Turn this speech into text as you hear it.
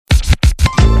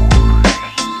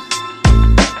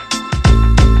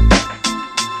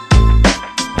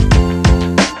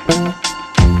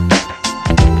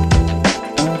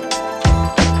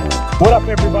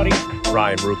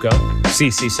Ryan Rucco,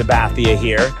 CC Sabathia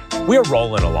here. We're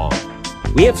rolling along.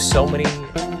 We have so many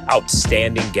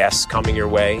outstanding guests coming your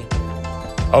way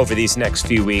over these next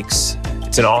few weeks.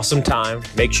 It's an awesome time.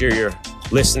 Make sure you're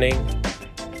listening,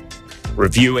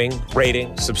 reviewing,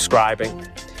 rating, subscribing.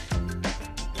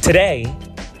 Today,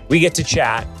 we get to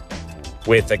chat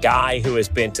with a guy who has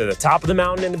been to the top of the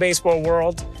mountain in the baseball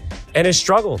world and has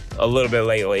struggled a little bit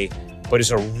lately, but is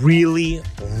a really,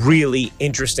 really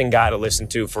interesting guy to listen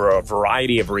to for a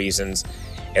variety of reasons.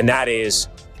 And that is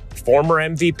former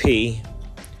MVP,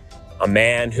 a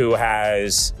man who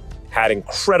has had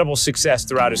incredible success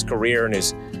throughout his career and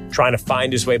is trying to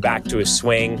find his way back to his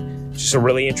swing. Just a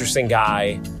really interesting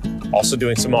guy, also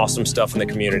doing some awesome stuff in the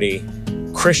community.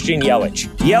 Christian Yelich.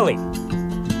 Yelly,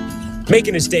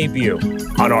 making his debut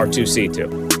on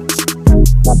R2C2.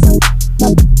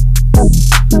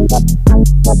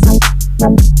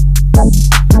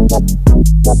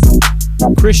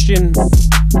 Christian,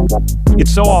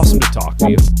 it's so awesome to talk to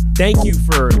you. Thank you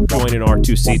for joining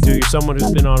R2C2. You're someone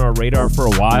who's been on our radar for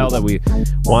a while that we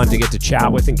wanted to get to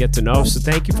chat with and get to know. So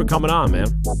thank you for coming on, man.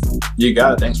 You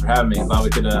got it. Thanks for having me. Glad we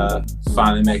could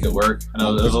finally make it work. I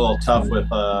know it was a little tough with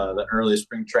the early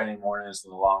spring training mornings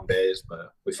and the long days,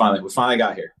 but we finally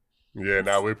got here. Yeah,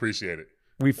 no, we appreciate it.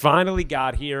 We finally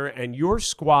got here, and your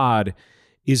squad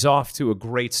is off to a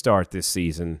great start this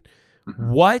season.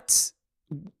 Mm-hmm. What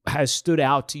has stood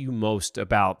out to you most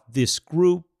about this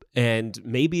group? And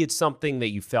maybe it's something that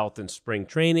you felt in spring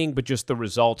training, but just the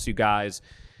results you guys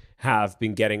have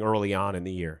been getting early on in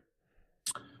the year.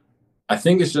 I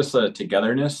think it's just a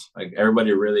togetherness. Like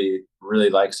everybody really, really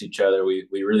likes each other. We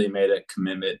really made a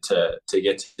commitment to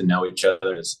get to know each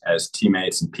other as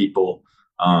teammates and people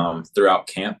throughout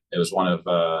camp. It was one of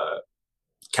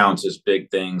Counts'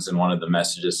 big things, and one of the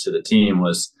messages to the team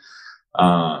was,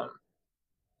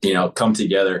 come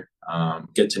together,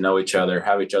 get to know each other,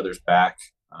 have each other's back.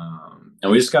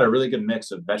 And we just got a really good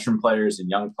mix of veteran players and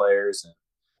young players,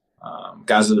 and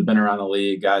guys that have been around the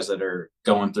league, guys that are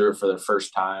going through it for their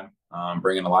first time,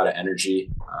 bringing a lot of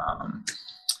energy.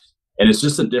 And it's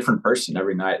just a different person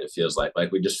every night, it feels like.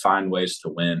 Like we just find ways to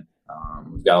win.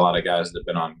 We've got a lot of guys that have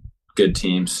been on good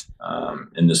teams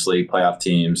in this league, playoff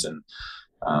teams, and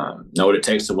know what it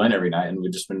takes to win every night. And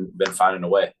we've just been finding a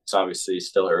way. It's obviously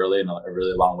still early and a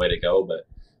really long way to go, but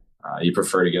you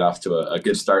prefer to get off to a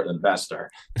good start than a bad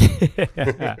start.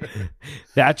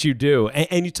 That you do.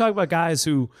 And you talk about guys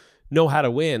who know how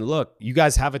to win. Look, you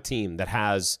guys have a team that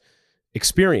has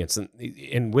experience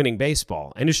in winning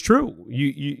baseball. And it's true.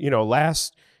 You know,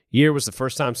 last year was the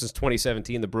first time since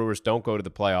 2017 the Brewers don't go to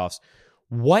the playoffs.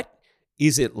 What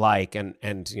is it like?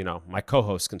 And you know, my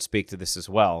co-host can speak to this as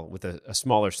well with a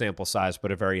smaller sample size,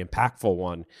 but a very impactful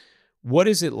one. What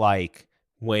is it like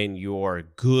when you're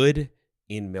good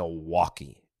in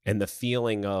Milwaukee and the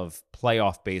feeling of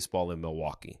playoff baseball in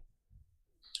Milwaukee?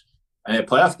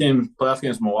 Playoff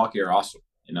games in Milwaukee are awesome.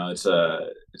 You know, it's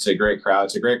a great crowd.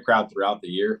 It's a great crowd throughout the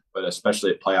year, but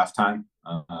especially at playoff time.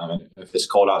 If it's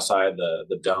cold outside,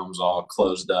 the dome's all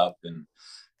closed up and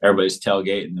everybody's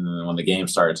tailgating, and then when the game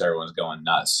starts, everyone's going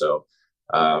nuts. So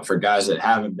for guys that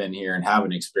haven't been here and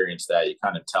haven't experienced that, you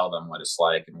kind of tell them what it's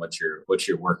like and what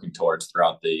you're working towards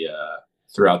throughout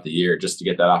the year, just to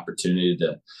get that opportunity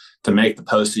to make the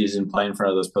postseason, play in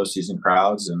front of those postseason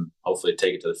crowds, and hopefully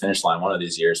take it to the finish line one of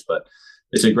these years. But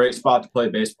it's a great spot to play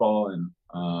baseball, and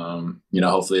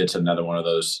hopefully it's another one of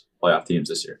those playoff teams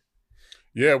this year.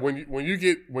 Yeah, when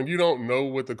you don't know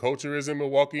what the culture is in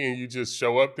Milwaukee and you just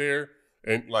show up there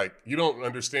and like you don't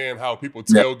understand how people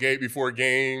tailgate before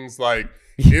games, like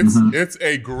it's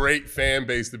a great fan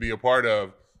base to be a part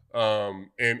of.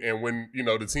 And when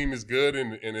the team is good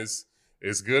and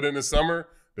it's good in the summer,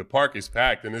 the park is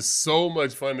packed and it's so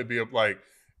much fun to be up. Like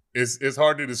it's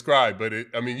hard to describe, but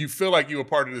you feel like you're a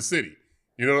part of the city.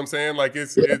 You know what I'm saying? Like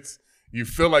it's you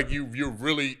feel like you're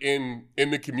really in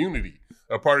the community,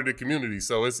 a part of the community.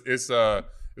 So it's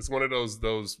one of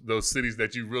those cities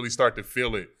that you really start to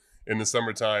feel it in the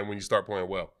summertime when you start playing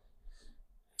well.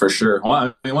 For sure.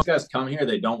 Well, once guys come here,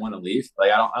 they don't want to leave.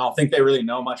 Like I don't think they really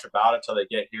know much about it till they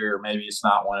get here. Maybe it's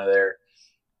not one of their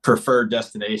preferred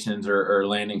destinations or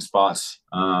landing spots,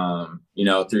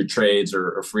 through trades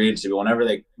or free agency. But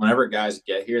whenever guys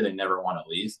get here, they never want to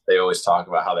leave. They always talk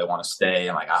about how they want to stay.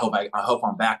 And like, I hope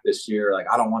I'm back this year. Like,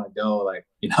 I don't want to go,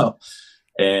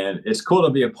 and it's cool to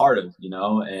be a part of,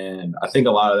 and I think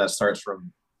a lot of that starts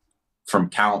from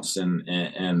Counts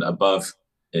and above.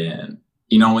 And,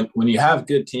 when you have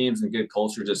good teams and good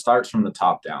cultures, it starts from the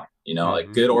top down,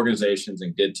 like good organizations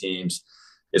and good teams.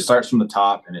 It starts from the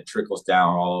top and it trickles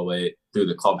down all the way through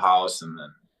the clubhouse and then,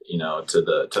 to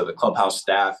the clubhouse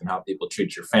staff and how people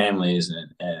treat your families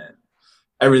and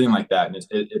everything like that. And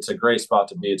it's a great spot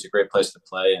to be. It's a great place to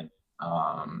play. And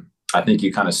I think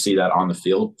you kind of see that on the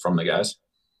field from the guys.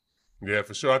 Yeah,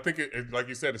 for sure. I think it like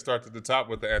you said, it starts at the top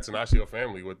with the Antonaccio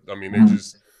family. They're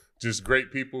just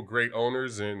great people, great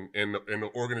owners, and the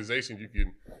organization.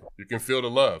 You can feel the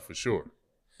love for sure.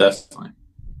 Definitely.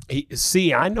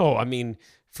 See, I know. I mean,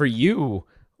 for you,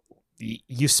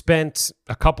 you spent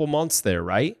a couple months there,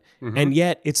 right? Mm-hmm. And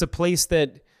yet it's a place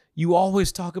that you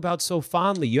always talk about so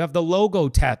fondly. You have the logo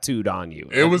tattooed on you.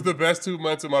 It was the best 2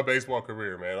 months of my baseball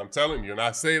career, man. I'm telling you. And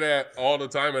I say that all the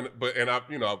time. And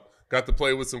I got to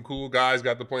play with some cool guys,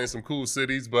 got to play in some cool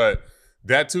cities. But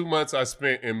that 2 months I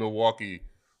spent in Milwaukee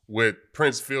with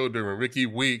Prince Fielder and Ricky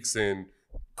Weeks and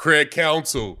Craig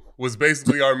Counsell was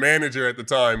basically our manager at the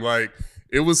time. Like,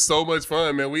 it was so much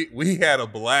fun, man. We had a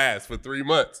blast for 3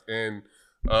 months. And,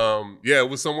 it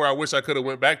was somewhere I wish I could have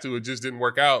went back to. It just didn't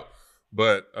work out.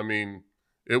 But, I mean,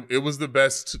 it was the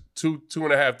best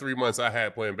 2.5, 3 months I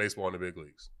had playing baseball in the big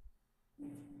leagues.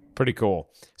 Pretty cool.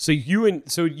 So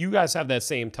you guys have that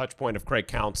same touch point of Craig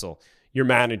Counsell, your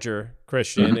manager,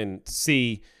 Christian, and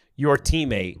C, your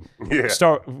teammate. Yeah.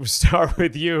 Start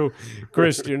with you,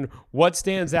 Christian. What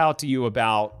stands out to you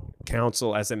about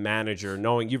Counsell as a manager,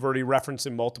 knowing you've already referenced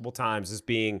him multiple times as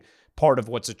being part of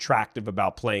what's attractive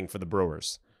about playing for the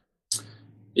Brewers?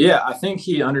 Yeah, I think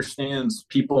he understands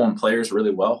people and players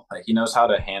really well. Like, he knows how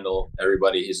to handle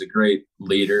everybody. He's a great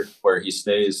leader where he's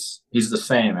the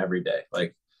same every day.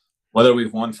 Like, whether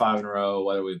we've won 5 in a row,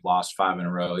 whether we've lost 5 in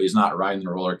a row, he's not riding the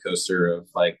roller coaster of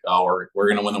like, oh, we're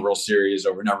going to win the World Series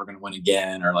or we're never going to win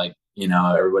again. Or like,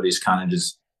 everybody's kind of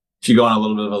just, if you go on a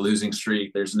little bit of a losing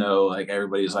streak, there's no, like,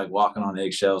 everybody's like walking on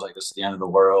eggshells, like it's the end of the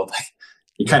world.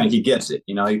 He gets it.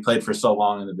 He played for so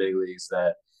long in the big leagues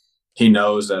that he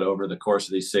knows that over the course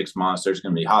of these 6 months, there's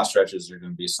going to be hot stretches. There's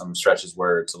going to be some stretches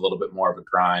where it's a little bit more of a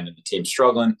grind and the team's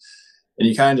struggling. And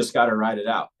you kind of just got to ride it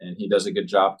out. And he does a good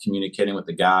job communicating with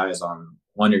the guys on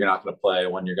when you're not going to play,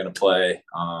 when you're going to play,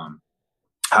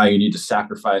 how you need to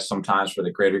sacrifice sometimes for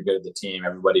the greater good of the team.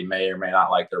 Everybody may or may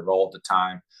not like their role at the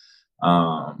time.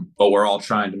 But we're all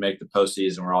trying to make the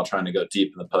postseason. We're all trying to go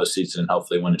deep in the postseason and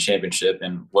hopefully win a championship.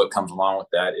 And what comes along with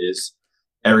that is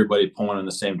everybody pulling in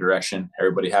the same direction,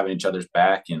 everybody having each other's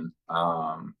back. And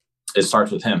it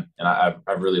starts with him. And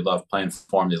I've really loved playing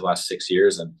for him these last 6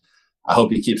 years. And I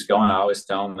hope he keeps going. I always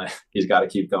tell him that he's got to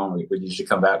keep going. We need you to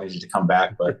come back. We need you to come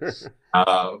back. But,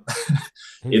 I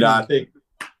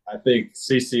think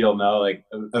CC will know, like,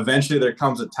 eventually there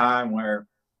comes a time where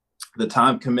the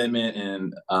time commitment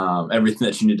and everything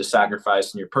that you need to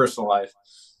sacrifice in your personal life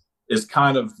is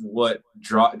kind of what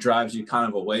drives you kind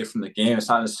of away from the game. It's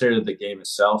not necessarily the game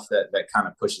itself that kind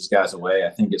of pushes guys away. I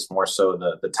think it's more so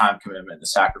the time commitment, the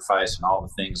sacrifice, and all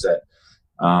the things that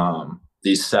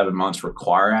these 7 months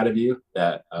require out of you,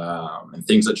 that and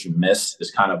things that you miss is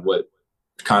kind of what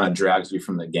kind of drags you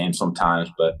from the game sometimes.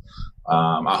 But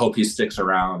I hope he sticks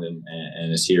around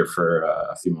and is here for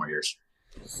a few more years.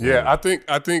 Yeah, I think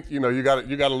you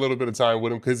got a little bit of time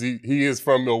with him because he is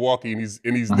from Milwaukee and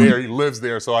he's there, he lives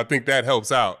there, so I think that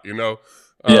helps out,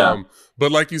 Yeah.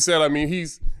 But like you said, I mean,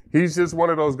 he's just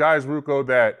one of those guys, Ruocco,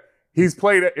 that he's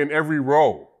played in every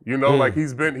role. Like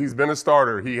he's been a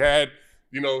starter. He had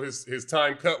his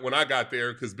time cut when I got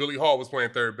there because Billy Hall was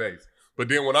playing third base. But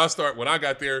then when I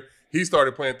got there, he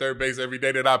started playing third base every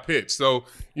day that I pitched. So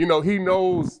he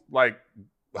knows like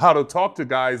how to talk to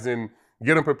guys and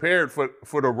get him prepared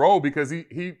for the role because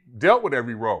he dealt with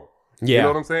every role. Yeah. You know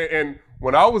what I'm saying? And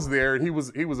when I was there and he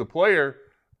was a player,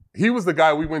 he was the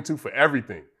guy we went to for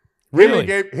everything. Really?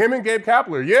 Him and Gabe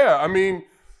Kapler. Yeah. I mean,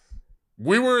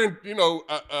 we were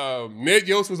in, Ned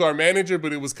Yost was our manager,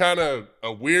 but it was kind of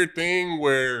a weird thing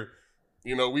where,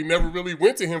 we never really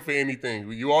went to him for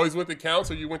anything. You always went to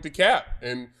Counsell, you went to Cap,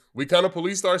 and we kind of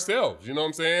policed ourselves, you know what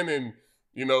I'm saying? And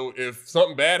if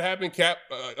something bad happened,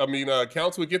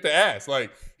 Counsell would get the ass.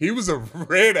 Like, he was a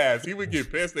red ass. He would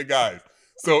get pissed at guys.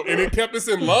 So, and it kept us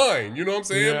in line. You know what I'm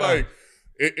saying? Yeah. Like,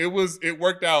 it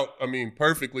worked out,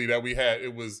 perfectly that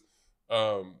it was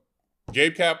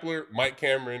Gabe Kapler, Mike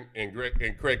Cameron,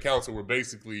 and Craig Counsell were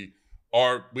basically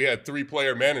we had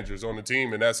 3-player managers on the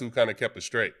team, and that's who kind of kept us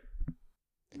straight.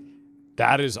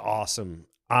 That is awesome.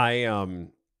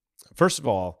 First of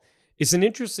all, it's an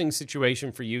interesting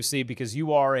situation for UC because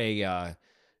you're a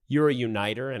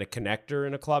uniter and a connector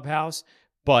in a clubhouse,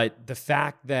 but the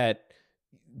fact that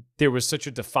there was such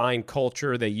a defined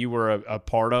culture that you were a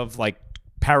part of, like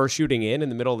parachuting in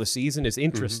the middle of the season, is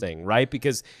interesting, right?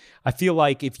 Because I feel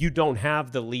like if you don't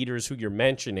have the leaders who you're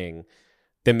mentioning,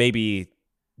 then maybe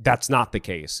that's not the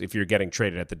case if you're getting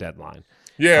traded at the deadline.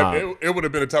 Yeah, it would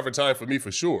have been a tougher time for me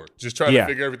for sure. Just trying to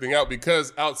figure everything out,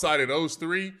 because outside of those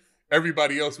three,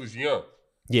 everybody else was young.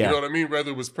 Yeah. You know what I mean?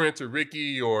 Whether it was Prince or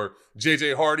Ricky or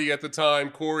J.J. Hardy at the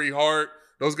time, Corey Hart,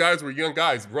 those guys were young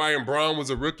guys. Ryan Brown was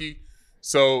a rookie.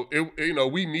 So,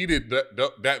 we needed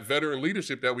that veteran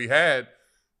leadership that we had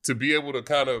to be able to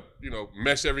kind of,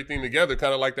 mesh everything together,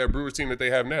 kind of like that Brewers team that they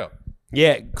have now.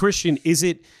 Yeah. Christian, is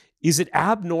it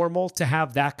abnormal to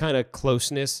have that kind of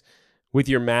closeness with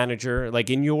your manager? Like,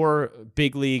 in your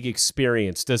big league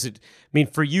experience, does it,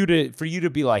 for you to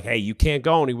be like, hey, you can't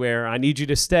go anywhere, I need you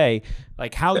to stay.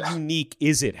 Like, how unique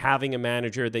is it having a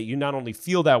manager that you not only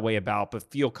feel that way about, but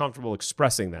feel comfortable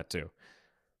expressing that to?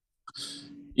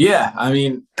 Yeah.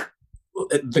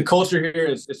 The culture here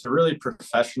it's a really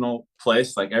professional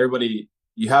place. Like, everybody,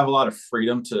 you have a lot of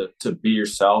freedom to be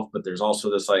yourself, but there's also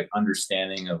this like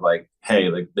understanding of like, hey,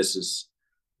 like this is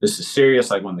serious.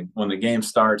 Like, when the game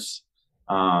starts,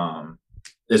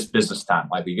 it's business time.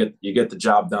 Like, you get the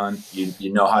job done.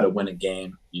 You know how to win a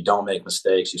game. You don't make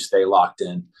mistakes. You stay locked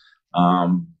in.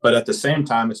 But at the same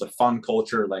time, it's a fun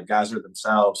culture. Like, guys are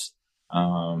themselves.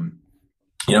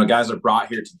 Guys are brought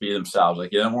here to be themselves.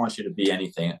 Like, they don't want you to be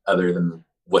anything other than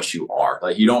what you are.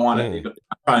 Like, you don't want to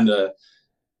trying to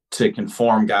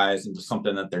conform guys into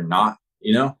something that they're not.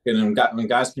 And when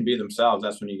guys can be themselves,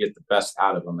 that's when you get the best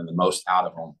out of them and the most out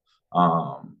of them.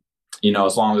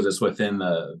 As long as it's within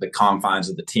the confines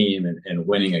of the team and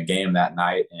winning a game that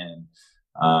night and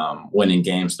winning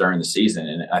games during the season.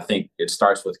 And I think it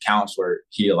starts with Counts, where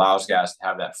he allows guys to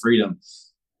have that freedom,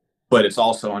 but it's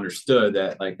also understood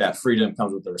that like that freedom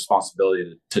comes with the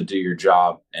responsibility to do your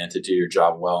job and to do your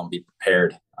job well and be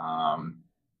prepared.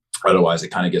 Otherwise, it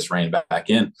kind of gets reined back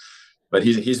in. But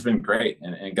he's been great,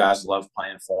 and guys love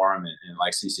playing for him. And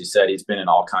like CC said, he's been in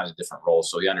all kinds of different roles,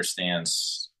 so he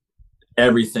understands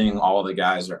everything all the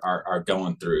guys are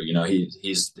going through.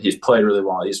 He's played really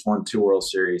well. He's won 2 World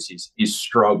Series. He's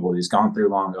struggled. He's gone through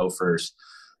long offers.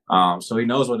 So he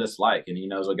knows what it's like, and he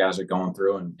knows what guys are going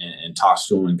through, and talks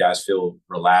to them, and guys feel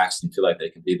relaxed and feel like they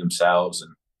can be themselves,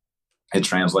 and it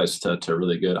translates to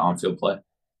really good on-field play.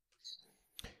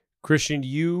 Christian,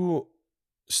 you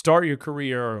start your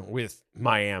career with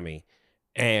Miami,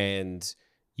 and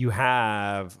you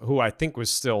have who I think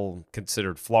was still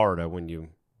considered Florida when you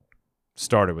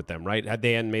started with them, right?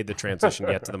 They hadn't made the transition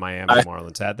yet to the Miami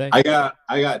Marlins, had they? I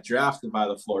got drafted by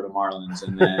the Florida Marlins,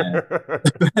 and then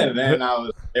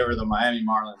they were the Miami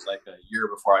Marlins like a year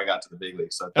before I got to the big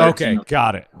leagues. So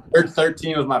got it.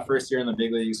 13 was my first year in the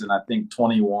big leagues, and I think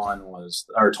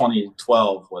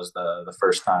 2012 was the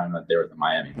first time that they were the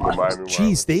Miami Marlins.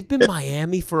 Jeez, they've been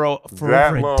Miami for over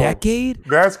a decade.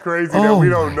 That's crazy that we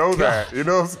don't know that. You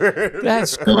know what I'm saying?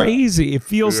 That's crazy. It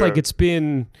feels like it's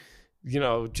been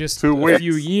just a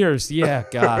few years. Yeah,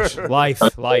 gosh. Life,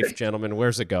 gentlemen.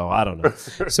 Where's it go? I don't know.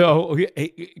 So,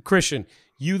 Christian,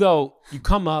 you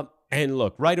come up and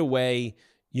look, right away,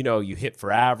 you hit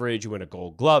for average, you win a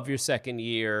Gold Glove your second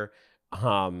year,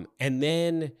 and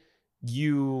then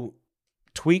you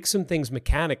tweak some things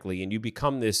mechanically, and you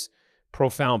become this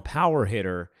profound power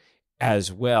hitter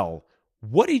as well.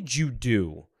 What did you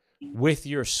do with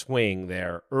your swing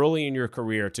there early in your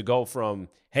career to go from,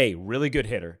 hey, really good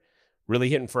hitter, really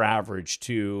hitting for average,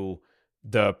 to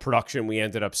the production we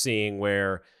ended up seeing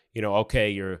where,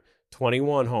 you're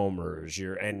 21 homers,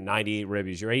 and 98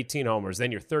 ribbies, you're 18 homers,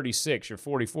 then you're 36, you're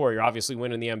 44, you're obviously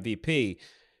winning the MVP,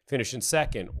 finishing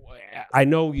second. I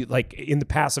know you, like, in the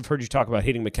past, I've heard you talk about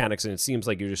hitting mechanics, and it seems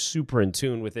like you're just super in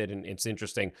tune with it, and it's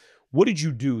interesting. What did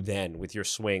you do then with your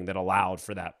swing that allowed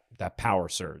for that power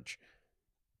surge?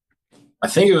 I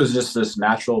think it was just this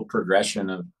natural progression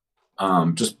of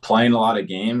just playing a lot of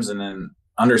games, and then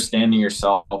understanding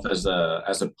yourself as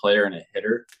a player and a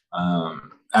hitter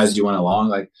as you went along.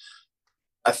 Like,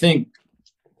 I think,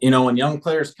 when young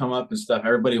players come up and stuff,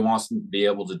 everybody wants them to be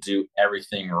able to do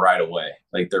everything right away.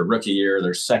 Like, their rookie year,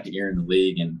 their second year in the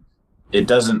league, and it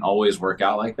doesn't always work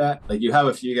out like that. Like, you have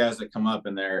a few guys that come up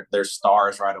and they're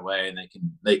stars right away, and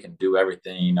they can do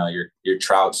everything. Your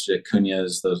Trouts, your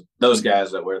Acuñas, those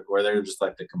guys where they're just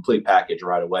like the complete package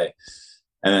right away.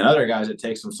 And then other guys, it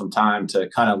takes them some time to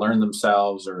kind of learn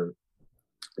themselves, or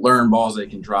learn balls they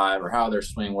can drive, or how their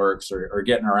swing works, or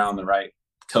getting around the right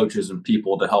coaches and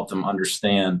people to help them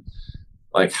understand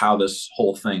like how this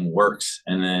whole thing works.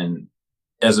 And then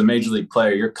as a major league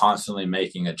player, you're constantly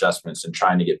making adjustments and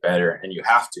trying to get better, and you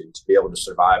have to be able to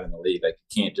survive in the league. Like,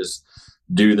 you can't just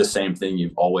do the same thing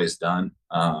you've always done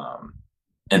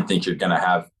and think you're going to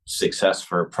have success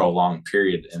for a prolonged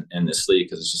period in this league,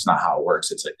 because it's just not how it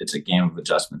works. It's a game of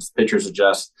adjustments. The pitchers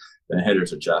adjust, then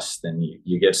hitters adjust. Then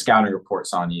you get scouting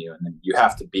reports on you, and then you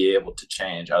have to be able to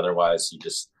change. Otherwise,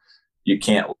 you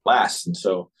can't last. And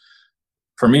so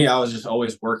for me, I was just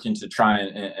always working to try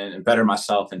and better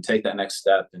myself and take that next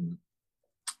step. And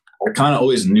I kind of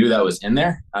always knew that was in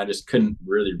there. I just couldn't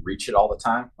really reach it all the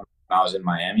time when I was in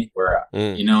Miami, where,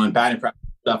 in batting practice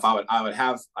stuff,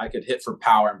 I could hit for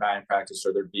power in batting practice,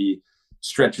 or there'd be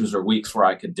stretches or weeks where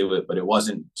I could do it, but it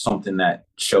wasn't something that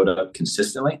showed up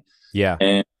consistently. Yeah.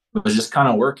 And it was just kind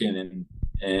of working.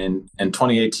 And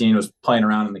 2018 was playing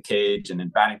around in the cage and in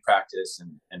batting practice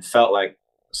and felt like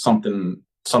something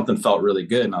felt really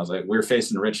good. And I was like, we were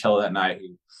facing Rich Hill that night,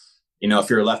 who, if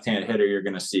you're a left-handed hitter, you're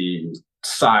going to see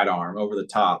sidearm over the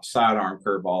top, sidearm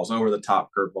curveballs over the top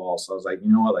curveballs. So I was like,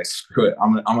 you know what, like, screw it.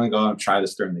 I'm going to go out and try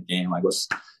this during the game. Like, what's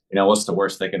the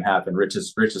worst that can happen? Rich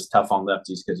is tough on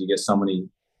lefties because you get so many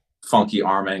funky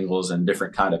arm angles and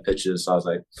different kind of pitches. So I was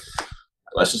like,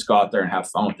 let's just go out there and have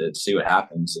fun with it, see what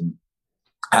happens. And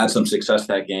I had some success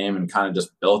that game and kind of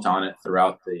just built on it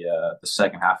throughout the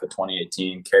second half of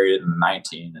 2018, carried it in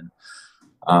 19. And,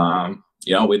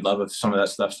 we'd love if some of that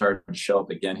stuff started to show up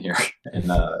again here in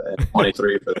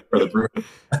 23 for the Brewers.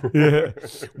 Yeah.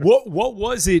 What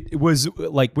was it? Was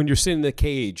like when you're sitting in the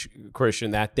cage,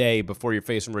 Christian, that day before you're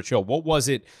facing Rich Hill, what was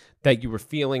it that you were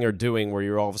feeling or doing where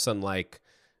you're all of a sudden like,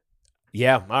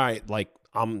 yeah, all right, like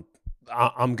I'm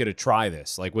going to try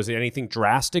this? Like, was it anything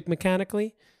drastic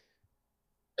mechanically?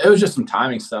 It was just some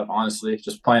timing stuff, honestly,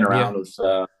 just playing around with,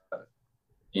 a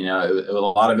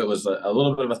lot of it was a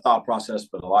little bit of a thought process,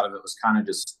 but a lot of it was kind of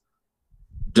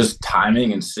just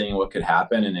timing and seeing what could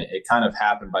happen. And it kind of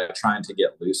happened by trying to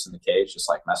get loose in the cage, just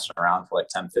like messing around for like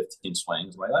 10, 15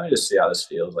 swings. I'm like, let me just see how this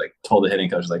feels. Like, told the hitting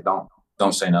coach, like,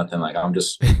 don't say nothing. Like, I'm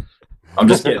just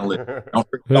getting loose.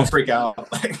 Don't freak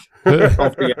out. Like,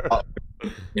 don't freak out.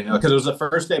 Because it was the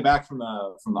first day back from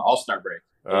the All-Star break.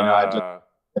 I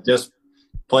just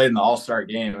played in the All-Star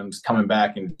game and was coming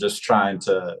back and just trying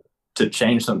to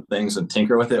change some things and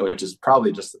tinker with it, which is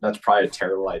that's probably a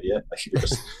terrible idea. Like, you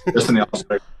just in the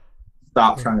All-Star,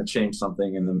 stop trying to change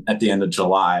something at the end of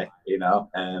July,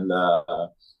 and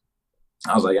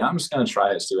I was like, I'm just going to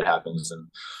try it, see what happens. And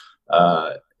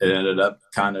it ended up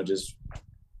kind of just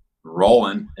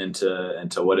rolling into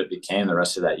what it became the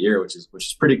rest of that year, which is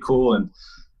pretty cool. And,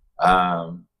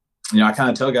 I kind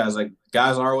of tell guys, like,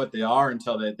 guys are what they are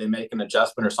until they make an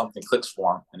adjustment or something clicks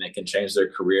for them and they can change their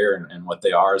career and what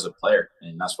they are as a player.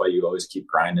 And that's why you always keep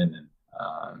grinding.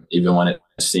 And even when it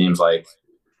seems like,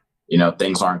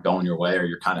 things aren't going your way or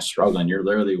you're kind of struggling, you're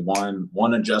literally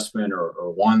one adjustment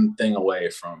or one thing away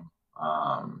from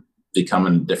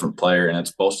becoming a different player. And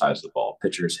it's both sides of the ball,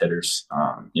 pitchers, hitters.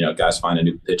 Guys find a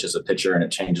new pitch as a pitcher and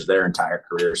it changes their entire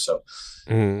career. So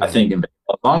I think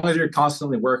as long as you're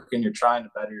constantly working, you're trying to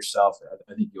better yourself,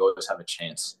 I think you always have a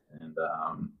chance. And,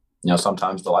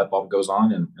 sometimes the light bulb goes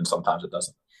on and sometimes it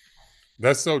doesn't.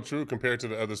 That's so true compared to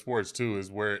the other sports too, is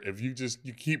where if you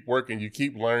keep working, you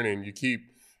keep learning, you keep,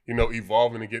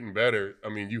 evolving and getting better. I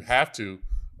mean, you have to,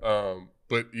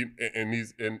 but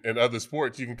in other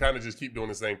sports, you can kind of just keep doing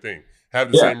the same thing,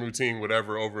 have the same routine,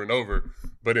 whatever, over and over.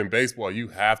 But in baseball, you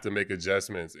have to make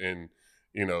adjustments and,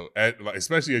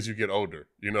 especially as you get older,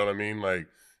 you know what I mean? Like,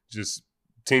 just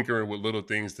tinkering with little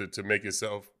things to make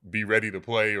yourself be ready to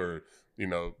play or,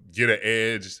 get an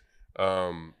edge.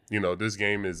 This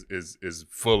game is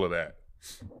full of that.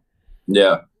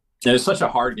 Yeah. And it's such a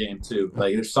hard game too.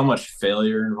 Like, there's so much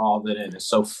failure involved in it. And it's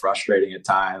so frustrating at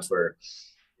times where,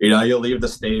 you'll leave the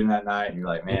stadium that night and you're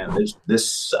like, man,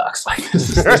 this sucks. Like,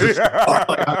 this is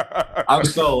like, I'm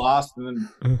so lost. And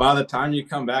then by the time you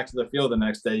come back to the field the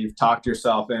next day, you've talked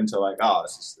yourself into like, oh,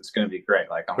 it's going to be great.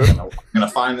 Like, I'm going to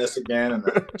find this again. And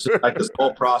then it's just like this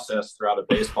whole process throughout a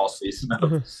baseball season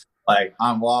of like,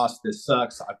 I'm lost. This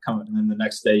sucks. And then the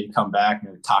next day you come back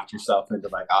and you talk yourself into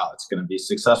like, oh, it's going to be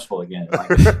successful again. Like,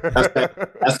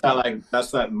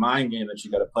 that's that mind game that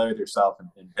you got to play with yourself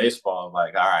in baseball. Of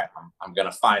like, all right, I'm going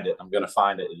to find it. I'm going to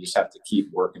find it. You just have to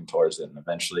keep working towards it, and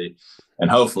eventually, and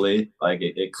hopefully, like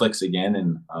it clicks again,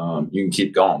 and you can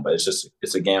keep going. But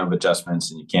it's a game of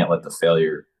adjustments, and you can't let the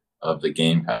failure of the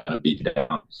game kind of beat you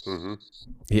down. Mm-hmm.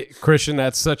 Yeah, Christian,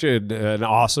 that's such an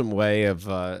awesome way of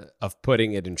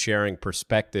putting it and sharing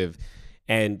perspective.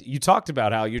 And you talked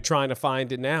about how you're trying to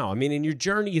find it now. I mean, and your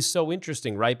journey is so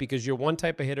interesting, right? Because you're one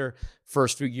type of hitter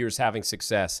first few years having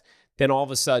success. Then all of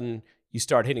a sudden you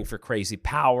start hitting for crazy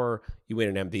power. You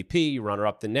win an MVP, you runner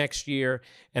up the next year.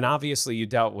 And obviously you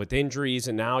dealt with injuries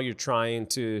and now you're trying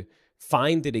to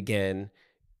find it again.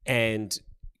 And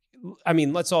I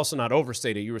mean, let's also not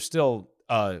overstate it. You were still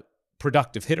a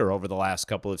productive hitter over the last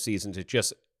couple of seasons. It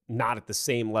just not at the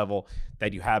same level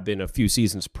that you have been a few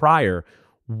seasons prior.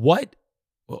 What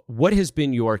has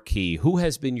been your key? Who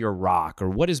has been your rock, or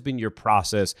what has been your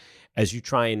process as you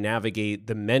try and navigate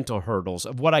the mental hurdles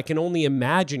of what I can only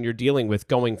imagine you're dealing with,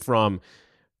 going from,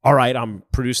 all right, I'm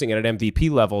producing at an MVP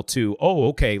level, to, oh,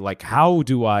 okay, like, how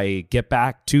do I get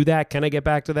back to that? Can I get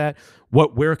back to that?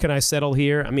 Where can I settle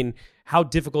here? I mean, how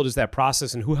difficult is that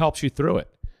process, and who helps you through it?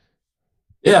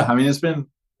 Yeah, I mean, it's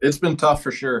been tough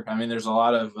for sure. I mean, there's a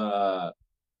lot of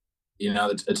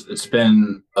it's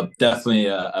been definitely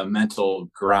a mental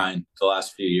grind the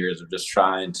last few years of just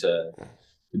trying to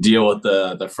deal with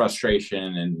the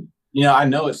frustration. And, I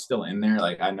know it's still in there.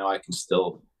 Like, I know I can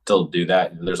still do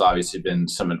that. There's obviously been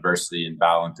some adversity and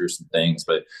battling through some things,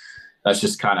 but that's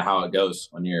just kind of how it goes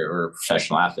when you're a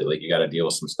professional athlete. Like, you got to deal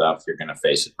with some stuff. You're going to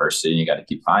face adversity, and you got to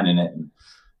keep finding it. And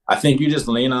I think you just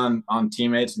lean on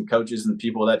teammates and coaches and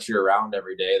people that you're around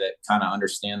every day that kind of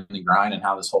understand the grind and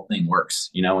how this whole thing works.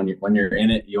 When you're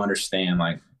in it, you understand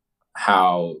like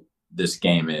how this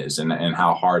game is and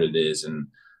how hard it is, and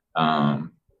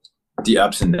the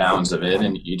ups and downs of it.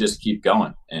 And you just keep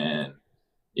going, and,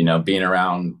 being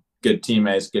around good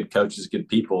teammates, good coaches, good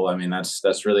people. I mean,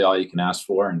 that's really all you can ask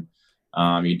for. And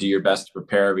you do your best to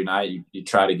prepare every night. You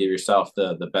try to give yourself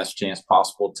the best chance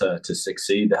possible to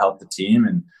succeed, to help the team.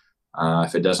 And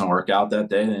if it doesn't work out that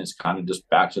day, then it's kind of just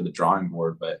back to the drawing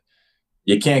board. But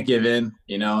you can't give in,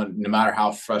 no matter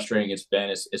how frustrating it's been.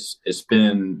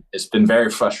 It's been very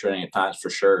frustrating at times, for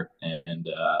sure. And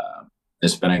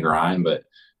it's been a grind, but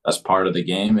that's part of the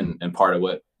game, and part of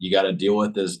what you got to deal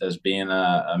with as being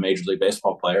a Major League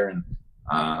Baseball player. And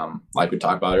like we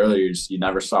talked about earlier, you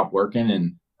never stop working,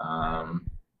 and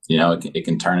it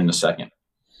can turn in a second.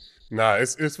 Nah,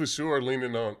 it's for sure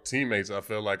leaning on teammates. I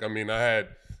feel like, I mean, I had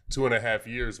 2.5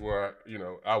 years where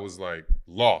I was like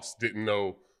lost, didn't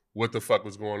know what the fuck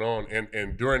was going on,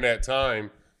 and during that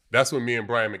time, that's when me and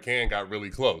Brian McCann got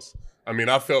really close. I mean,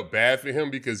 I felt bad for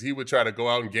him because he would try to go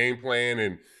out and game plan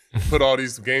and put all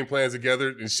these game plans together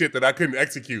and shit that I couldn't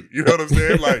execute. You know what I'm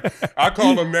saying? Like, I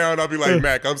call him now and I'll be like,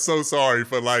 Mac, I'm so sorry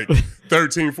for like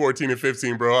 13, 14, and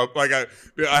 15, bro.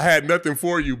 I had nothing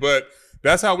for you, but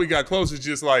that's how we got close. It's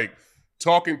just like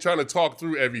trying to talk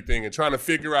through everything and trying to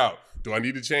figure out, do I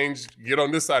need to get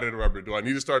on this side of the rubber? Do I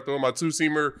need to start throwing my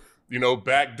two-seamer,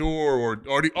 back door, or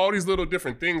all these little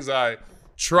different things I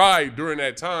tried during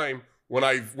that time when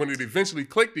it eventually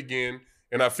clicked again.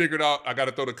 And I figured out I got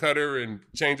to throw the cutter and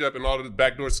change up and all of the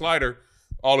backdoor slider,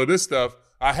 all of this stuff.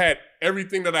 I had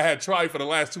everything that I had tried for the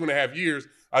last 2.5 years,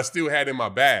 I still had in my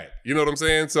bag. You know what I'm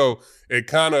saying? So it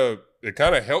kind of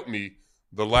helped me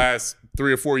the last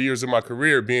 3 or 4 years of my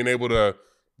career, being able to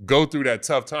go through that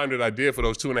tough time that I did for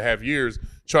those 2.5 years,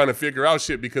 trying to figure out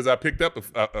shit, because I picked up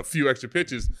a few extra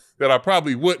pitches that I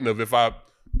probably wouldn't have if I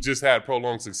just had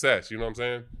prolonged success. You know what I'm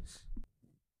saying?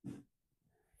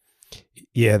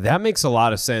 Yeah, that makes a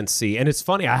lot of sense, see. And it's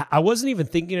funny, I wasn't even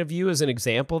thinking of you as an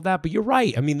example of that, but you're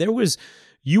right. I mean,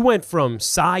 you went from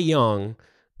Cy Young,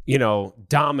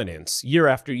 dominance year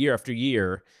after year after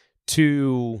year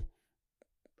to,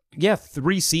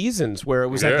 3 seasons where it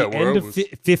was at the end of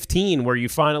 15 where you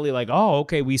finally like, oh,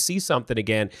 okay, we see something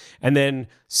again. And then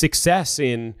success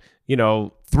in,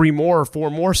 3 more or 4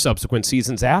 more subsequent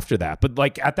seasons after that. But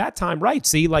like at that time, right,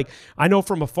 see, like I know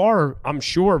from afar, I'm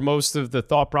sure most of the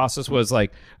thought process was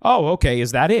like, oh, okay,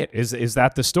 is that it? Is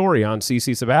that the story on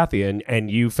CC Sabathia?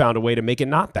 And you found a way to make it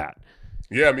not that.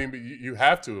 Yeah, I mean, you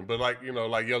have to. But like,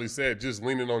 like Yelich said, just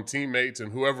leaning on teammates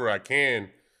and whoever I can.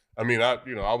 I mean, I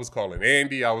was calling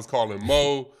Andy, I was calling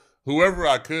Mo, whoever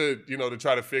I could, to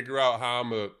try to figure out how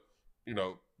I'm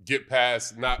get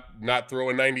past not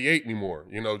throwing 98 anymore,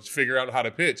 figure out how to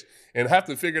pitch, and have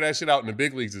to figure that shit out in the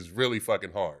big leagues is really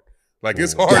fucking hard. Like,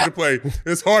 it's hard to play.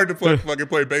 It's hard to fucking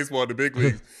play baseball in the big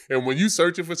leagues. And when you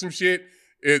searching for some shit,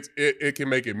 it can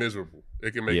make it miserable.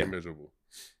 It can make it miserable.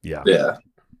 Yeah. Yeah.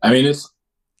 I mean, it's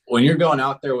when you're going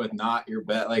out there with not your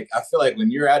best. Like, I feel like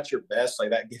when you're at your best, like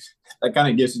that kind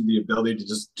of gives you the ability to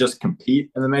just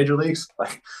compete in the major leagues.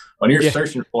 Like when you're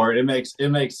searching for it, it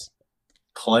makes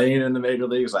playing in the major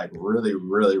leagues like really,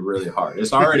 really, really hard.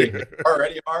 It's already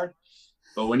hard,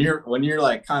 but when you're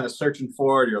like kind of searching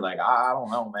for it, you're like, I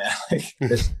don't know, man. Like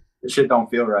this shit don't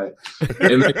feel right.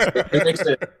 It makes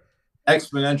it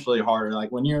exponentially harder.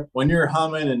 Like when you're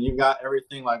humming and you got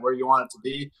everything like where you want it to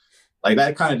be, like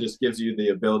that kind of just gives you the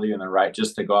ability and the right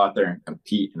just to go out there and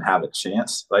compete and have a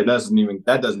chance. Like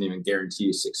that doesn't even guarantee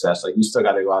you success. Like you still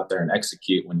got to go out there and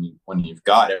execute when you've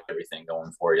got everything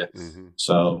going for you. Mm-hmm.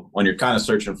 So when you're kind of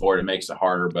searching for it makes it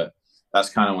harder, but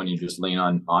that's kind of when you just lean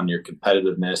on your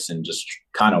competitiveness and just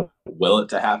kind of will it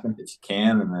to happen if you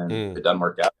can. And then if it doesn't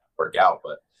work out.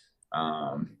 But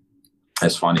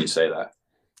It's funny you say that.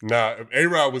 Nah,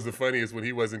 A-Rod was the funniest when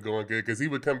he wasn't going good because he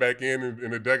would come back in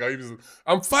the dugout. He was,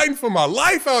 I'm fighting for my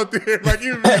life out there. Like,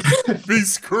 he would be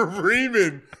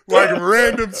screaming like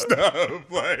random stuff.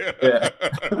 Like,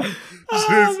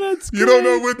 you don't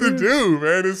know what to do,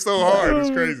 man. It's so hard. It's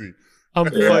crazy. I'm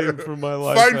fighting for my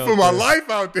life. Fighting for my life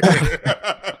out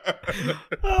there.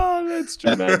 Oh, that's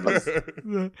tremendous.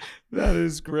 That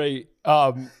is great.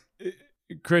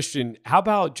 Christian, how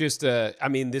about just, I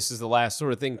mean, this is the last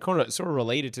sort of thing, sort of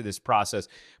related to this process,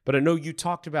 but I know you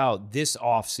talked about this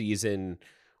offseason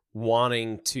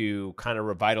wanting to kind of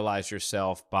revitalize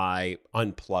yourself by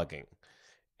unplugging.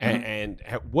 And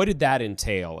what did that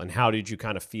entail, and how did you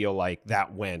kind of feel like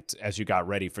that went as you got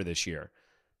ready for this year?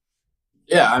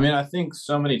 Yeah, I mean, I think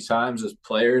so many times as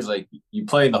players, like, you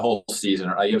play the whole season,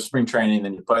 right? You have spring training,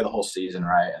 then you play the whole season,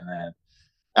 right? And then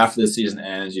after the season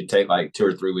ends, you take like 2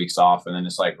 or 3 weeks off, and then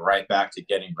it's like right back to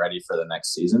getting ready for the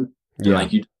next season. Yeah. And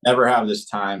like, you never have this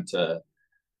time to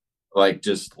like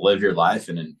just live your life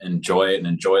and enjoy it and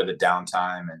enjoy the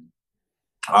downtime. And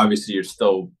obviously you're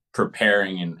still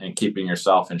preparing and keeping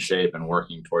yourself in shape and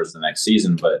working towards the next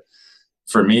season. But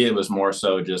for me, it was more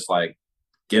so just like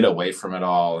get away from it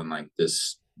all and like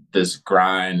this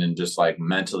grind and just like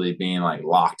mentally being like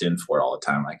locked in for it all the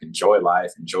time. Like, enjoy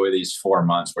life, enjoy these 4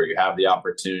 months where you have the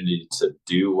opportunity to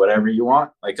do whatever you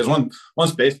want. Like, because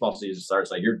once baseball season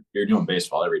starts, like you're doing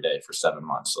baseball every day for 7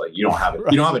 months. Like, you don't have it.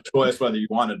 Right. You don't have a choice whether you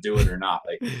want to do it or not.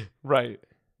 Like, right.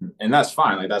 And that's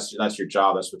fine. Like, that's your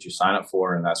job. That's what you sign up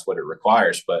for, and that's what it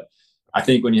requires. But I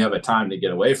think when you have a time to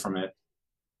get away from it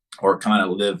or kind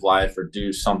of live life or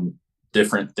do some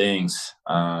different things,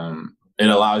 it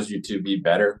allows you to be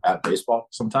better at baseball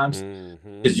sometimes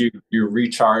because you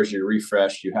recharge, you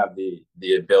refresh, you have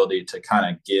the ability to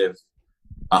kind of give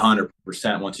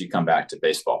 100% once you come back to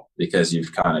baseball because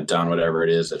you've kind of done whatever it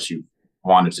is that you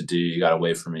wanted to do. You got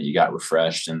away from it, you got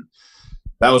refreshed. And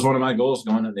that was one of my goals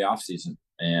going into the off season.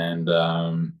 And,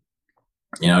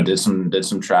 did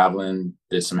some traveling,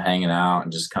 did some hanging out,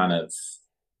 and just kind of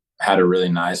had a really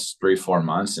nice 3-4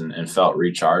 months and felt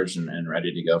recharged and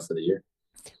ready to go for the year.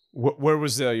 Where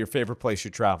was your favorite place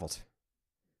you traveled?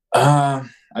 I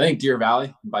think Deer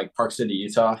Valley, like Park City,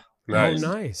 Utah. Nice.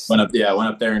 Oh, nice. Went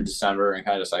up there in December and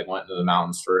kind of just like went into the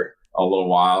mountains for a little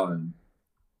while and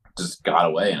just got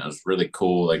away. And it was really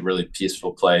cool, like really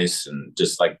peaceful place and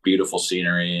just like beautiful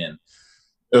scenery. And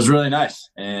it was really nice.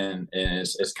 And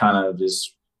it's kind of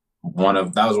just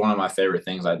that was one of my favorite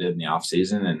things I did in the off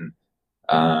season. And,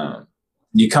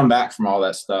 you come back from all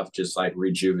that stuff just like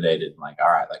rejuvenated, like, all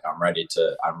right, like I'm ready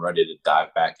to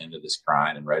dive back into this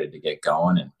grind and ready to get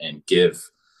going and give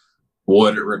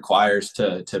what it requires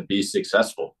to be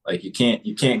successful. Like, you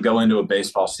can't go into a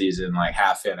baseball season like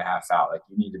half in, half out. Like,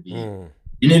 you need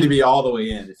to be all the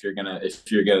way in if you're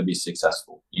gonna be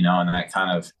successful, and that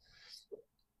kind of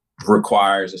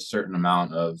requires a certain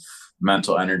amount of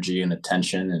mental energy and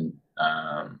attention. And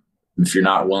if you're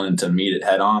not willing to meet it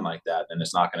head on like that, then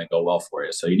it's not going to go well for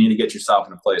you. So you need to get yourself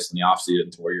in a place in the off season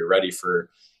to where you're ready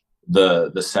for the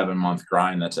 7-month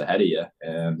grind that's ahead of you.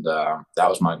 And that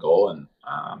was my goal. And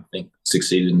I think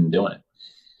succeeded in doing it.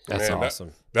 That's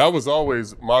awesome. That was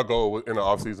always my goal in the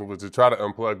off season, was to try to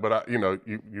unplug, but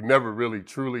you never really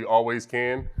truly always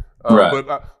can. Right.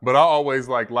 But I always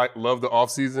love the off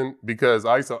season because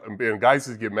guys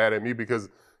just get mad at me because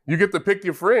you get to pick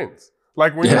your friends.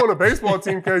 Like, when you're on a baseball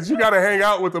team, because you got to hang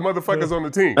out with the motherfuckers on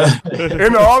the team.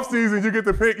 In the off season, you get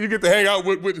to hang out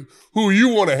with who you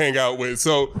want to hang out with.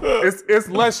 So it's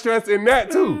less stress in that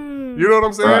too. You know what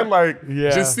I'm saying? Right. Like,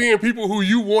 just seeing people who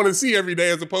you want to see every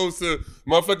day as opposed to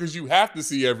motherfuckers you have to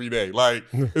see every day. Like,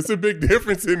 it's a big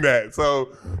difference in that. So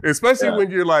especially when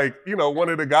you're like, one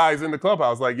of the guys in the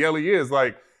clubhouse, like Yelich is,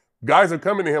 like, guys are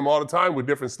coming to him all the time with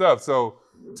different stuff. So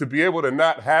to be able to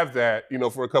not have that,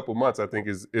 for a couple months, I think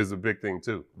is a big thing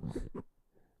too.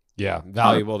 Yeah,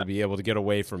 valuable to be able to get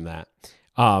away from that.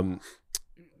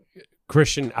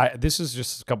 Christian, this is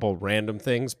just a couple of random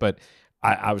things, but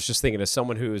I was just thinking, as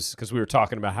someone because we were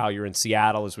talking about how you're in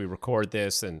Seattle as we record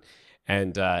this, and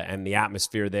the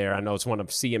atmosphere there. I know it's one of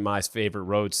CMI's favorite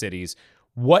road cities.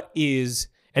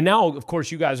 And now, of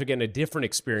course, you guys are getting a different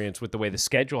experience with the way the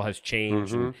schedule has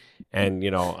changed and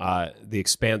the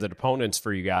expanded opponents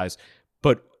for you guys.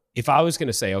 But if I was going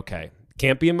to say, okay,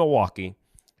 can't be in Milwaukee,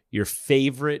 your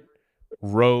favorite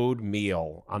road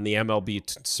meal on the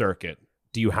MLB circuit,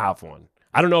 do you have one?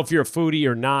 I don't know if you're a foodie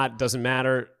or not. Doesn't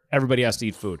matter. Everybody has to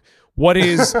eat food. What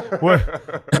is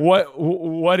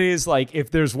what is, like,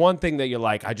 if there's one thing that you're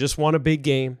like, I just want a big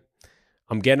game,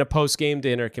 I'm getting a post-game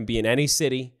dinner, it can be in any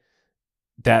city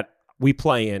that we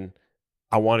play in,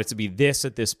 I want it to be this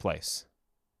at this place?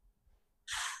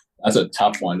 That's a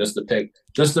tough one. Just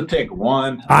to pick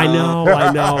one. I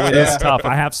know. It is tough.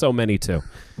 I have so many too.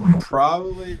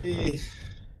 Probably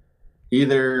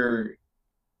either.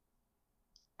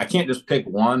 I can't just pick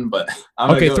one, but I'm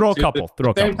okay. Go throw a couple.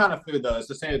 Throw a couple. Same kind of food though. It's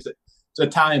the same. It's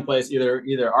Italian place. Either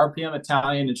RPM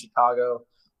Italian in Chicago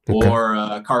or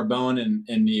Carbone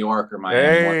in New York or Miami.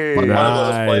 Hey, one of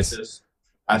those places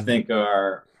I think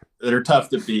they're tough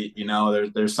to beat. You know,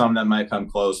 there's some that might come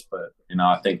close, but you know,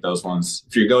 I think those ones.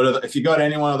 If you go to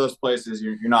any one of those places,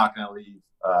 you're not going to leave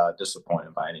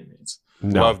disappointed by any means.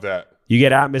 No. Love that. You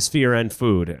get atmosphere and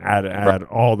food at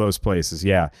all those places.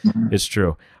 Yeah, it's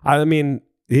true. I mean,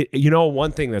 you know,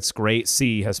 one thing that's great.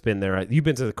 C has been there. You've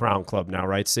been to the Crown Club now,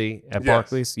 right? C at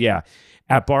Barclays. Yeah,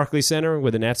 at Barclays Center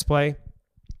where the Nets play.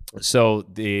 So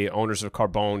the owners of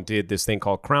Carbone did this thing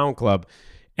called Crown Club,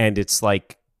 and it's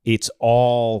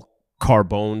all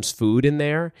Carbone's food in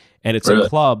there, and it's a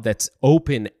club that's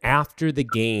open after the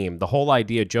game. The whole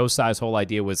idea, Joe Tsai's whole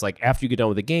idea was like, after you get done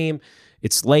with the game,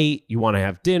 it's late, you want to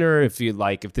have dinner, if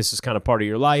this is kind of part of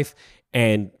your life,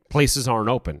 and places aren't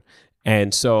open.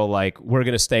 And so like, we're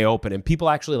going to stay open, and people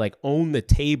actually like own the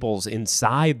tables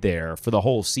inside there for the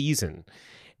whole season.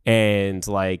 And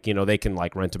like, you know, they can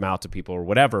like rent them out to people or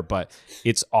whatever, but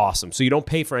it's awesome. So you don't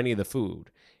pay for any of the food.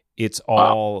 It's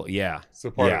all, It's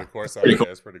a part of the course. That's pretty cool.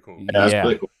 That's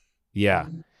pretty cool. Yeah.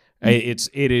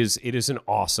 It is an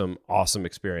awesome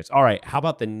experience. All right. How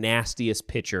about the nastiest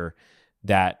pitcher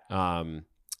that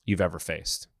you've ever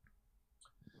faced?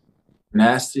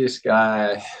 Nastiest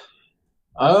guy.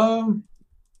 I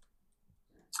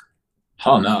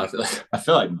don't know. I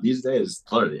feel like these days,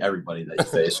 literally everybody that you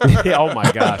face. Oh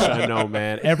my gosh, I know,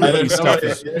 man. Everybody's stuff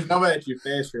is. There's nobody that you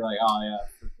face. You're like, oh yeah,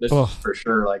 this is for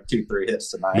sure like 2-3 hits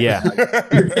tonight. Yeah.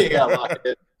 You got locked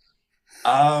in.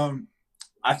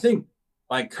 I think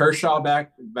like Kershaw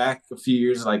back a few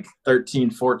years, like 13,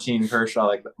 14 Kershaw.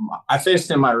 Like I faced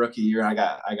him my rookie year, and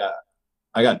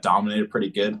I got dominated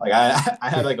pretty good. Like I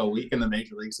had like a week in the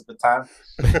major leagues at the time.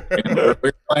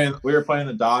 We were playing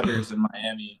the Dodgers in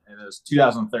Miami, and it was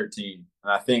 2013.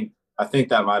 And I think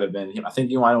that might have been him. I think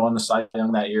he might have won the Cy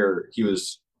Young that year. He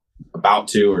was about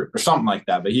to or something like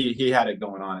that. But he had it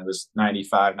going on. It was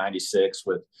 95, 96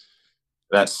 with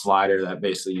that slider that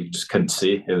basically you just couldn't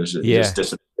see. It was just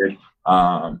disappeared.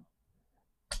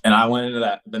 And I went into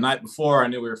that the night before. I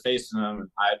knew we were facing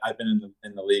them. I'd been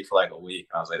in the league for like a week.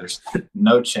 I was like, "There's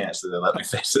no chance that they let me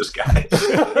face this guy,"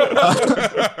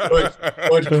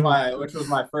 which was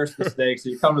my first mistake. So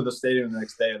you come to the stadium the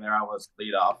next day, and there I was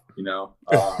lead off. You know,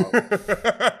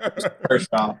 first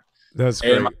off. That's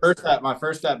great. And my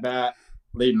first at bat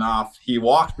leading off, he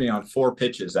walked me on 4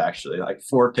 pitches. Actually, like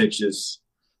 4 pitches.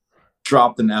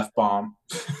 Dropped an F-bomb.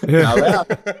 Now,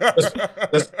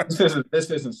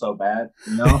 this isn't so bad,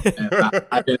 you know. And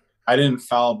I didn't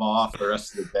foul ball off the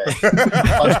rest of the day.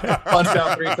 Punched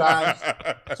out 3 times,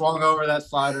 swung over that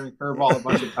slider and curveball a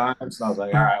bunch of times. And I was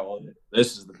like, all right, well,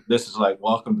 this is like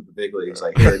welcome to the big leagues.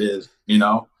 Like here it is, you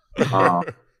know.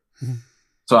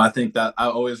 So I think that I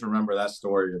always remember that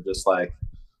story of just like,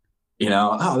 you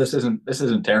know, oh, this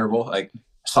isn't terrible. Like.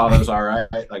 Saw those all right,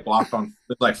 like walked on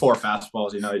like 4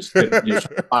 fastballs, you know, you just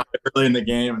early in the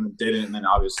game and did it, and then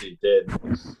obviously did.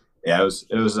 Yeah, it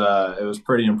was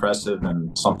pretty impressive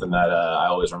and something that I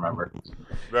always remember.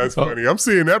 That's funny. I'm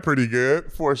seeing that pretty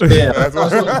good for sure. Yeah,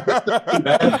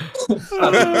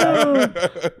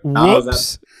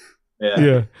 whoops.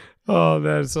 Yeah. Oh,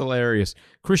 that's hilarious,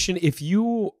 Christian. If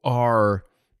you are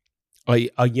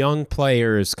a young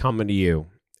player is coming to you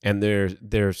and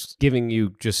they're giving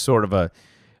you just sort of a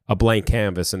blank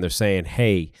canvas, and they're saying,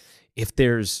 hey, if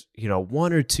there's, you know,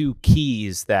 1 or 2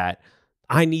 keys that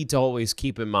I need to always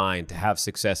keep in mind to have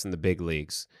success in the big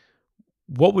leagues,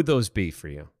 what would those be for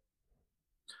you?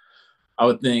 I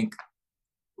would think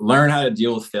learn how to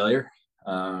deal with failure.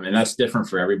 And that's different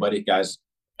for everybody, guys.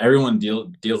 Everyone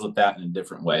deals with that in a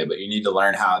different way, but you need to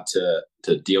learn how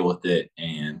to deal with it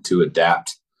and to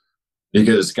adapt,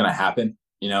 because it's going to happen,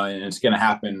 you know, and it's going to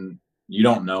happen. You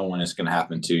don't know when it's going to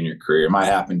happen to you in your career. It might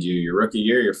happen to you your rookie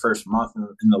year, your first month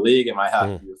in the league. It might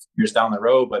happen to you years down the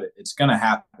road, but it's going to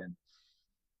happen.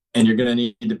 And you're going to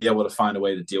need to be able to find a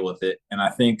way to deal with it. And I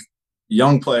think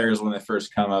young players, when they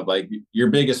first come up, like your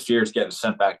biggest fear is getting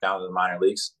sent back down to the minor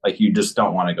leagues. Like you just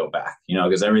don't want to go back, you know,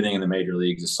 because everything in the major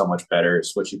leagues is so much better.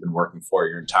 It's what you've been working for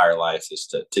your entire life is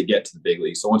to get to the big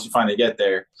leagues. So once you finally get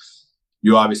there,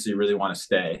 you obviously really want to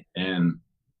stay. And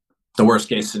the worst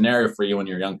case scenario for you when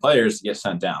you're a young player is to get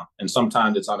sent down. And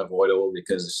sometimes it's unavoidable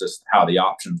because it's just how the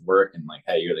options work. And like,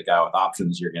 hey, you're the guy with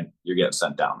options, you're getting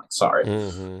sent down. Like, sorry.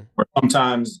 Or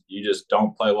sometimes you just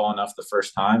don't play well enough the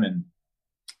first time, and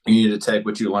you need to take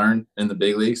what you learned in the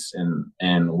big leagues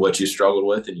and what you struggled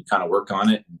with, and you kind of work on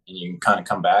it, and you can kind of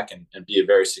come back and be a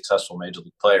very successful major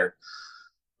league player.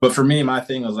 But for me, my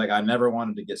thing was like, I never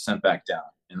wanted to get sent back down.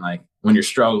 And like, when you're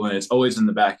struggling, it's always in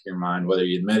the back of your mind, whether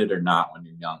you admit it or not. When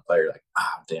you're a young player, like,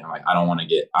 damn, like I don't want to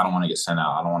get sent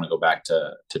out. I don't want to go back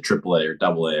to AAA or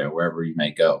AA or wherever you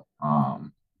may go.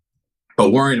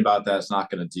 But worrying about that is not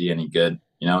going to do you any good.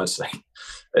 You know, it's like,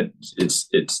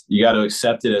 it's you got to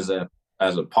accept it as a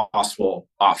possible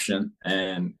option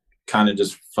and kind of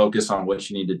just focus on what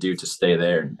you need to do to stay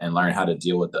there and learn how to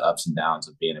deal with the ups and downs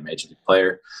of being a major league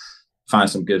player. Find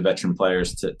some good veteran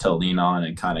players to lean on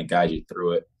and kind of guide you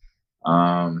through it.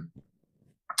 And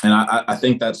I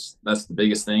think that's the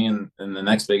biggest thing. And the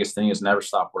next biggest thing is never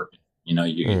stop working. You know,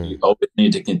 you always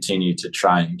need to continue to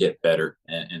try and get better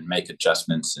and make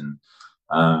adjustments. And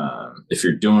if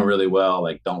you're doing really well,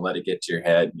 like, don't let it get to your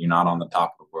head. You're not on the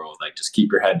top of the world. Like, just keep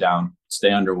your head down,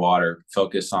 stay underwater,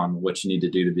 focus on what you need to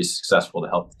do to be successful to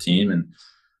help the team.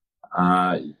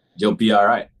 And you'll be all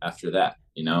right after that.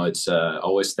 You know, it's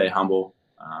always stay humble.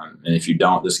 And if you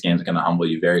don't, this game's going to humble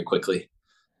you very quickly.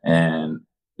 And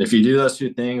if you do those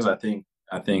two things, I think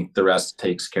the rest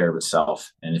takes care of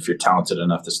itself. And if you're talented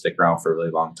enough to stick around for a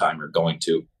really long time, you're going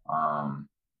to,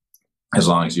 as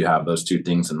long as you have those two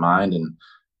things in mind and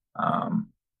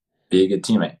be a good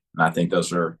teammate. And I think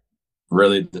those are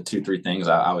really the 2-3 things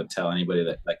I would tell anybody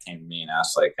that came to me and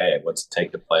asked, like, hey, what's it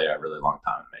take to play a really long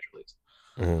time in Major Leagues?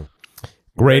 Mm-hmm.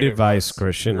 Great advice,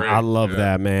 Christian. Great. I love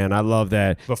that, man. I love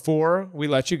that. Before we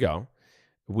let you go,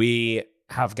 we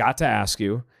have got to ask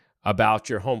you about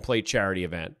your home plate charity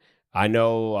event. I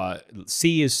know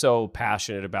C is so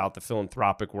passionate about the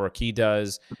philanthropic work he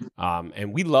does,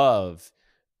 and we love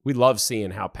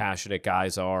seeing how passionate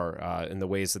guys are in the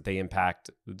ways that they impact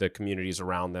the communities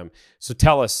around them. So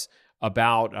tell us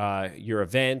about your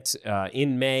event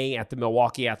in May at the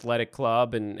Milwaukee Athletic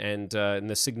Club and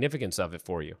the significance of it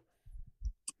for you.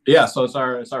 Yeah, so it's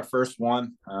our first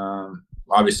one.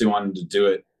 Obviously wanted to do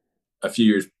it a few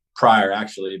years prior,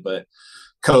 actually, but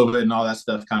COVID and all that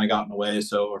stuff kind of got in the way.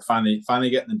 So we're finally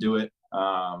getting to do it.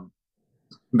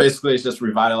 Basically, it's just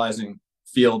revitalizing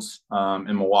fields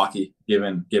in Milwaukee,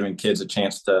 giving kids a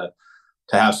chance to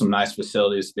have some nice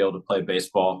facilities to be able to play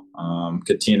baseball.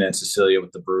 Katina and Cecilia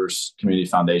with the Brewers Community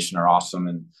Foundation are awesome,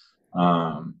 and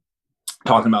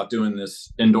talking about doing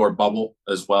this indoor bubble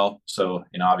as well. So,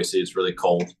 you know, obviously it's really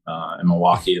cold in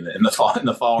Milwaukee in the fall and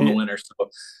the winter.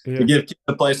 So to give kids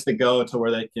a place to go to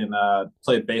where they can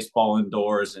play baseball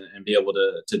indoors and be able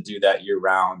to do that year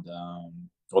round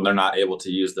when they're not able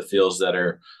to use the fields that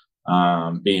are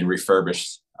being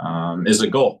refurbished is a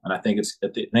goal. And I think it's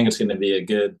going to be a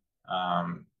good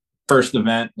first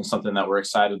event and something that we're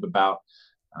excited about.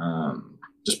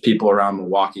 Just people around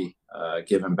Milwaukee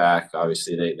giving back.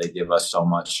 Obviously they give us so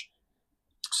much,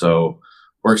 so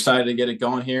we're excited to get it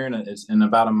going here, and it's in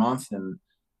about a month, and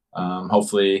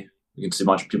hopefully we can see a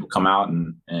bunch of people come out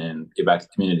and get back to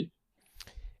the community.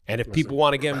 And if people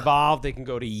want to get involved, they can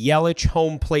go to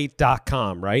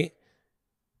yelichhomeplate.com, right?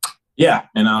 Yeah,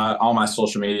 and all my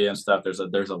social media and stuff, there's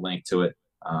a link to it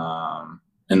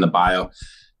in the bio,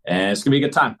 and it's gonna be a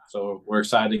good time. So we're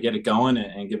excited to get it going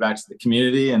and get back to the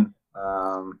community, and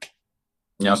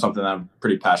you know, something that I'm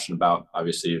pretty passionate about,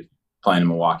 obviously playing in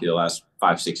Milwaukee the last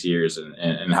 5-6 years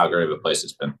and how great of a place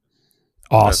it's been.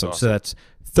 Awesome. So that's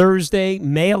Thursday,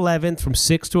 May 11th from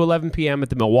 6 to 11 p.m. at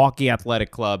the Milwaukee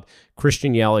Athletic Club,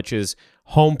 Christian Yelich's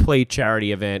home plate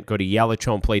charity event. Go to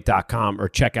yelichhomeplate.com or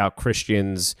check out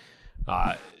Christian's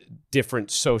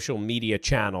different social media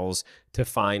channels to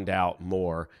find out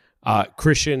more.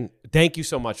 Christian, thank you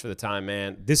so much for the time,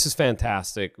 man. This is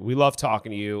fantastic. We love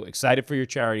talking to you. Excited for your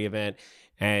charity event,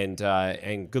 and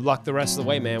good luck the rest of the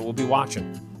way, man. We'll be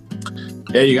watching.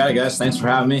 Yeah, you got it, guys. Thanks for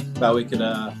having me. Glad we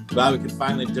could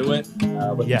finally do it.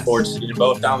 Looking forward to seeing you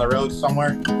both down the road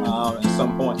somewhere at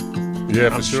some point. Yeah,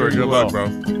 for sure. Good luck, bro.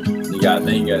 You got it.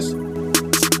 Thank you, guys.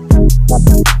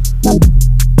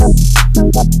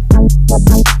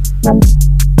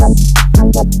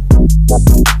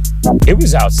 It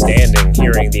was outstanding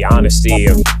hearing the honesty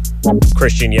of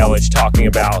Christian Yelich talking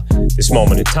about this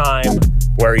moment in time,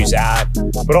 where he's at,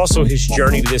 but also his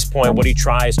journey to this point, what he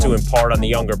tries to impart on the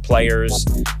younger players.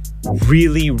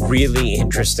 Really, really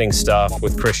interesting stuff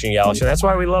with Christian Yelich. And that's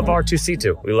why we love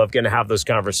R2C2. We love getting to have those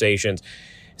conversations.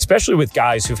 especially with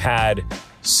guys who've had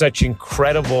such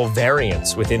incredible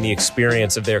variance within the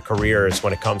experience of their careers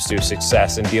when it comes to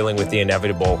success and dealing with the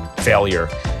inevitable failure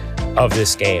of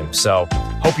this game. So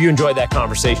hope you enjoyed that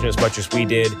conversation as much as we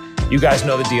did. You guys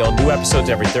know the deal. New episodes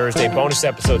every Thursday, bonus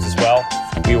episodes as well.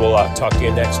 We will talk to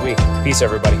you next week. Peace,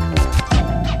 everybody.